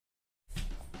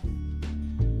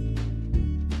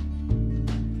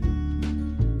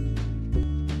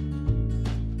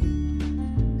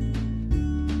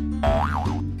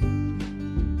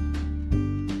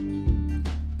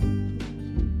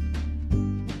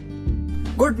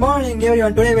Good morning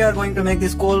everyone. Today we are going to make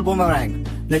this cool boomerang.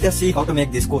 Let us see how to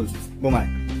make this cool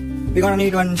boomerang. We're gonna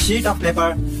need one sheet of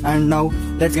paper, and now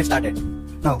let's get started.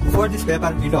 Now fold this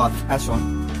paper into half as shown.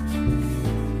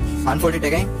 Unfold it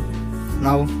again.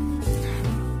 Now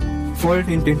fold it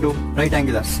into right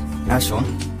angles as shown.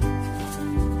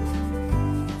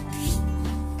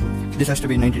 This has to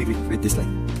be 90 degrees with this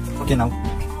line. Okay, now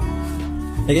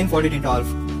again fold it into half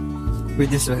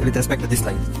with respect to this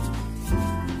line.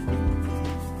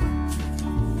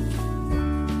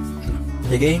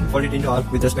 Again fold it into half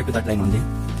with respect to that line only.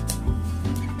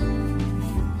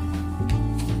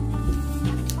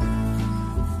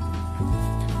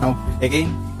 Now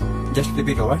again just flip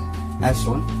it over as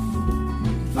shown.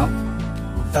 Now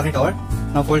turn it over.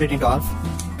 Now fold it into half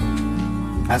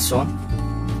as shown.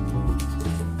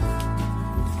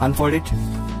 Unfold it.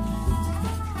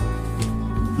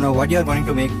 Now what you are going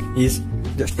to make is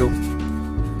just to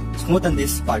smoothen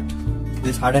this part,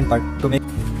 this hardened part, to make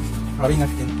rubbing it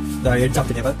in the edge of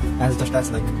the table as just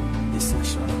as like this.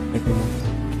 Let me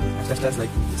move. Just as like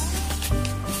this.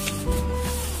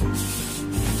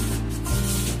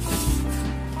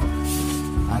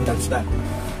 And that's that.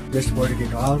 Just fold it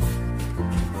into half.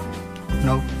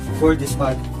 Now fold this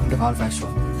part into half as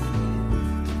shown.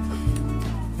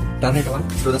 Turn it over.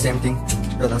 Do the same thing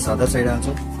to the other side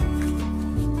also.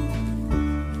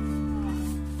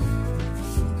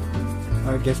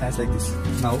 Now it gets as like this.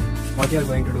 Now what you are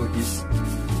going to do is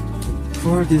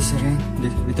fold this again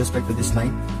with respect to this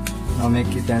line. Now make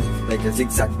it as like a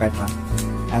zigzag pattern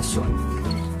as shown.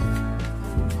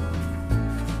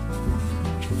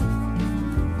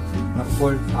 Now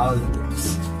fold all the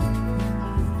things.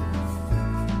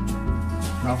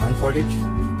 Now unfold it.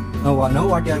 Now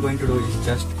what you are going to do is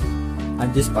just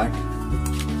at this part.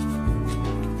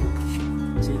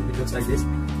 See, it looks like this.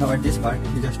 Now at this part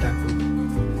you just have to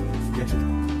just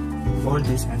fold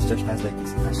this and just as like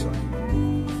this as shown.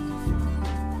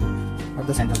 At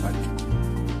the center part,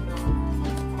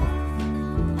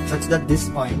 such that this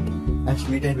point is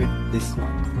meted with this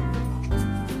point.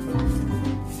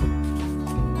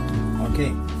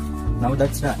 Okay, now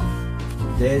that's done.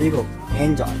 There you go.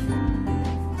 Enjoy.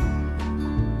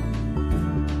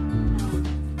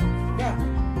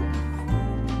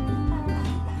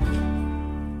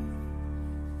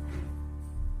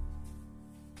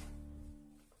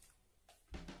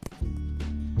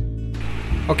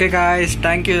 Okay guys,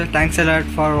 thanks a lot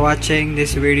for watching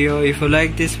this video. If you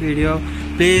like this video,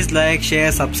 please like,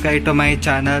 share, subscribe to my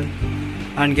channel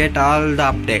and get all the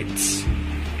updates.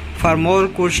 For more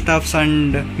cool stuffs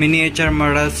and miniature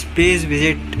models, please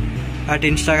visit at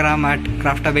Instagram at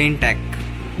craftabin tech.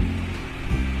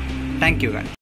 Thank you guys.